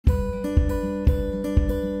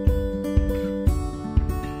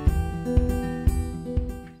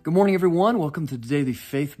Good morning, everyone. Welcome to Daily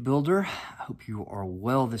Faith Builder. I hope you are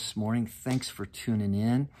well this morning. Thanks for tuning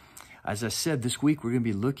in. As I said, this week we're going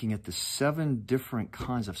to be looking at the 7 different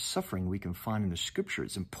kinds of suffering we can find in the Scripture.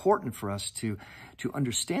 It's important for us to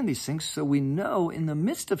understand these things so we know in the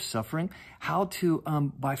midst of suffering how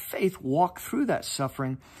to, by faith, walk through that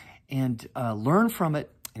suffering and learn from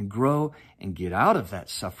it and grow and get out of that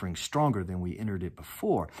suffering stronger than we entered it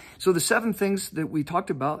before. So the 7 things that we talked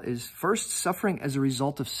about is first, suffering as a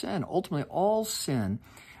result of sin. Ultimately, all suffering,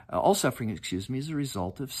 is a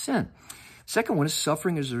result of sin. Second one is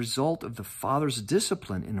suffering as a result of the Father's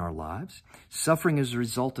discipline in our lives. Suffering as a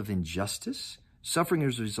result of injustice. Suffering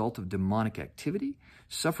as a result of demonic activity.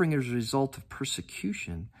 Suffering as a result of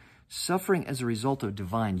persecution. Suffering as a result of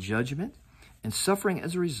divine judgment. And suffering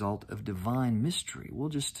as a result of divine mystery. We're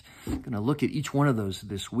just going to look at each one of those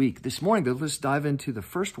this week. This morning, though, let's dive into the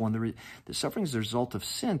first one, the suffering as a result of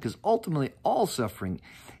sin, because ultimately all suffering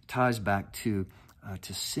ties back to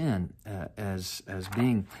sin as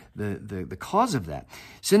being the cause of that.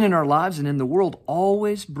 Sin in our lives and in the world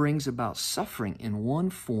always brings about suffering in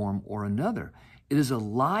one form or another. It is a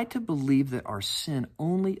lie to believe that our sin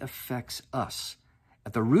only affects us.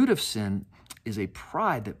 At the root of sin is a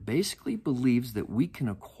pride that basically believes that we can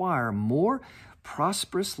acquire more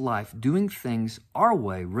prosperous life doing things our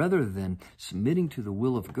way rather than submitting to the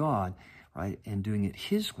will of God, right, and doing it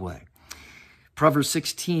His way. Proverbs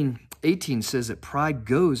 16:18 says that pride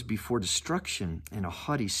goes before destruction and a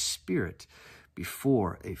haughty spirit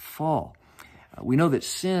before a fall. We know that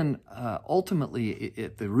sin, ultimately,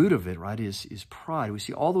 at the root of it, right, is pride. We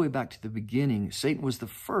see all the way back to the beginning, Satan was the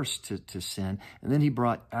first to sin, and then he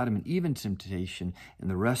brought Adam and Eve into temptation, and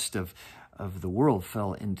the rest of the world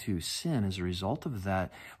fell into sin as a result of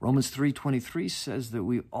that. Romans 3:23 says that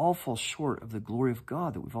we all fall short of the glory of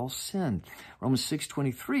God, that we've all sinned. Romans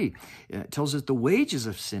 6:23 tells us the wages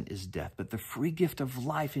of sin is death, but the free gift of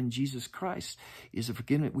life in Jesus Christ is a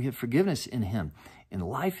forgiveness. We have forgiveness in Him and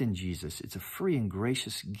life in Jesus. It's a free and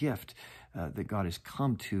gracious gift that God has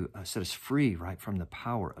come to set us free, right, from the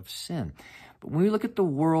power of sin. But when we look at the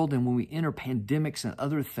world and when we enter pandemics and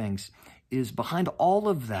other things, is behind all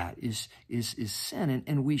of that is sin.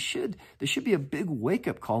 And there should be a big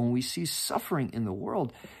wake-up call when we see suffering in the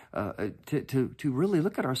world to really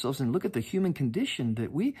look at ourselves and look at the human condition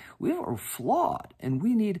that we are flawed and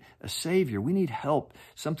we need a Savior. We need help,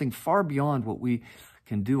 something far beyond what we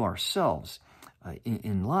can do ourselves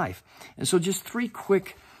in life. And so just 3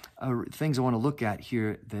 quick things I want to look at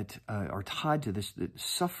here that are tied to this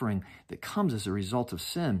suffering that comes as a result of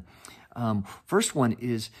sin. First one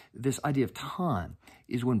is this idea of time.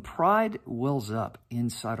 Is when pride wells up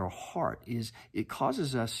inside our heart, is it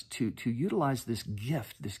causes us to utilize this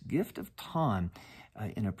gift of time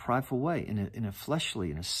in a prideful way, in a fleshly,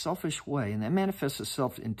 in a selfish way. And that manifests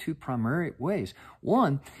itself in 2 primary ways.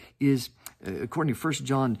 One is, according to 1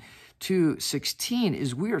 John 2:16,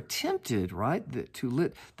 is we are tempted, right, to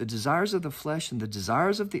let the desires of the flesh and the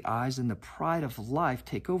desires of the eyes and the pride of life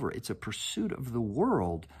take over. It's a pursuit of the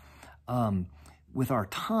world with our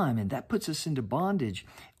time, and that puts us into bondage.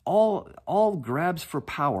 All grabs for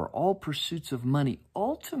power, all pursuits of money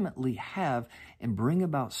ultimately have and bring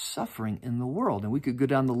about suffering in the world. And we could go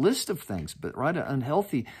down the list of things, but right, an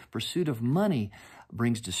unhealthy pursuit of money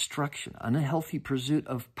brings destruction. An unhealthy pursuit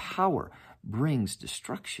of power brings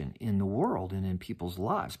destruction in the world and in people's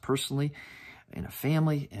lives, personally, in a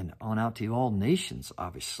family, and on out to all nations,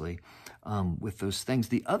 obviously, with those things.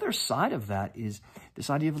 The other side of that is this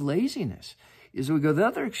idea of laziness. Is we go the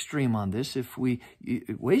other extreme on this, if we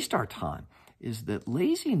waste our time, is that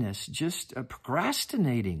laziness, just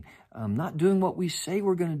procrastinating, not doing what we say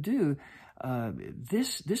we're going to do,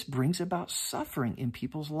 this brings about suffering in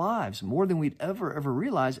people's lives more than we'd ever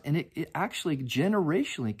realize. And it actually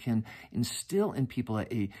generationally can instill in people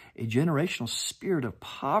a generational spirit of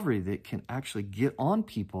poverty that can actually get on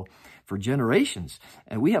people for generations.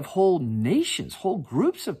 And we have whole nations, whole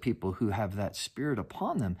groups of people who have that spirit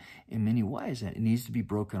upon them in many ways. And it needs to be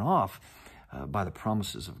broken off by the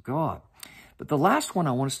promises of God. But the last one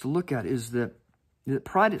I want us to look at is that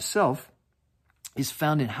pride itself is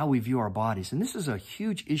found in how we view our bodies. And this is a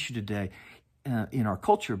huge issue today in our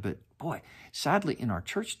culture, but boy, sadly in our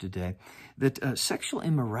church today, that sexual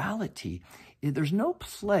immorality, there's no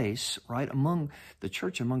place, right, among the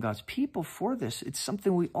church, among God's people for this. It's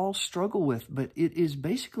something we all struggle with, but it is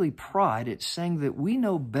basically pride. It's saying that we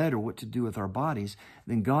know better what to do with our bodies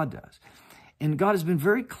than God does. And God has been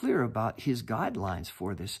very clear about His guidelines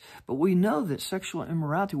for this. But we know that sexual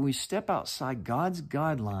immorality, when we step outside God's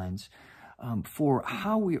guidelines for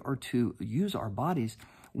how we are to use our bodies,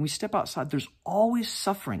 when we step outside, there's always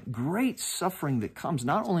suffering, great suffering that comes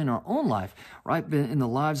not only in our own life, right, but in the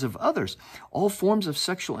lives of others. All forms of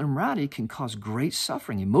sexual immorality can cause great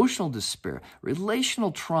suffering, emotional despair,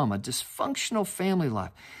 relational trauma, dysfunctional family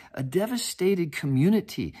life, a devastated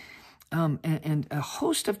community, and a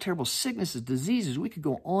host of terrible sicknesses, diseases. We could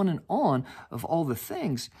go on of all the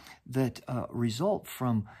things that result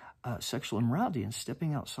from sexual immorality and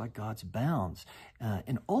stepping outside God's bounds.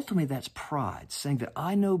 And ultimately, that's pride, saying that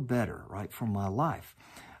I know better, right, from my life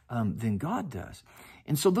than God does.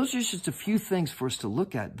 And so those are just a few things for us to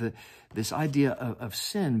look at. This idea of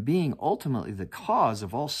sin being ultimately the cause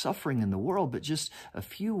of all suffering in the world, but just a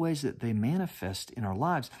few ways that they manifest in our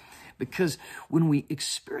lives. Because when we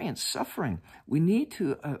experience suffering, we need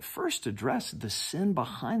to first address the sin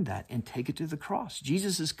behind that and take it to the cross.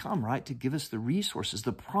 Jesus has come, right, to give us the resources,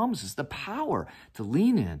 the promises, the power to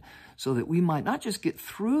lean in so that we might not just get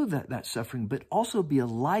through that suffering, but also be a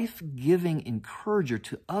life-giving encourager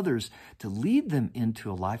to others to lead them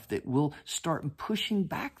into a life that will start pushing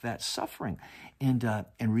back that suffering and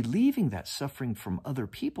relieving that suffering from other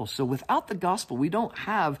people. So without the gospel, we don't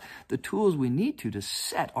have the tools we need to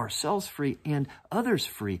set ourselves free and others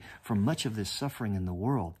free from much of this suffering in the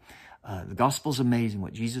world. The gospel is amazing,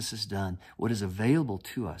 what Jesus has done, what is available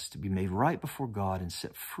to us to be made right before God and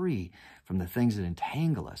set free from the things that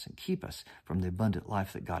entangle us and keep us from the abundant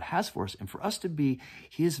life that God has for us, and for us to be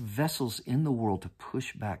his vessels in the world to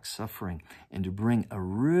push back suffering and to bring a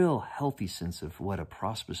real healthy sense of what a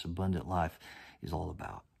prosperous, abundant life is all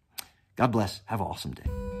about. God bless. Have an awesome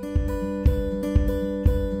day.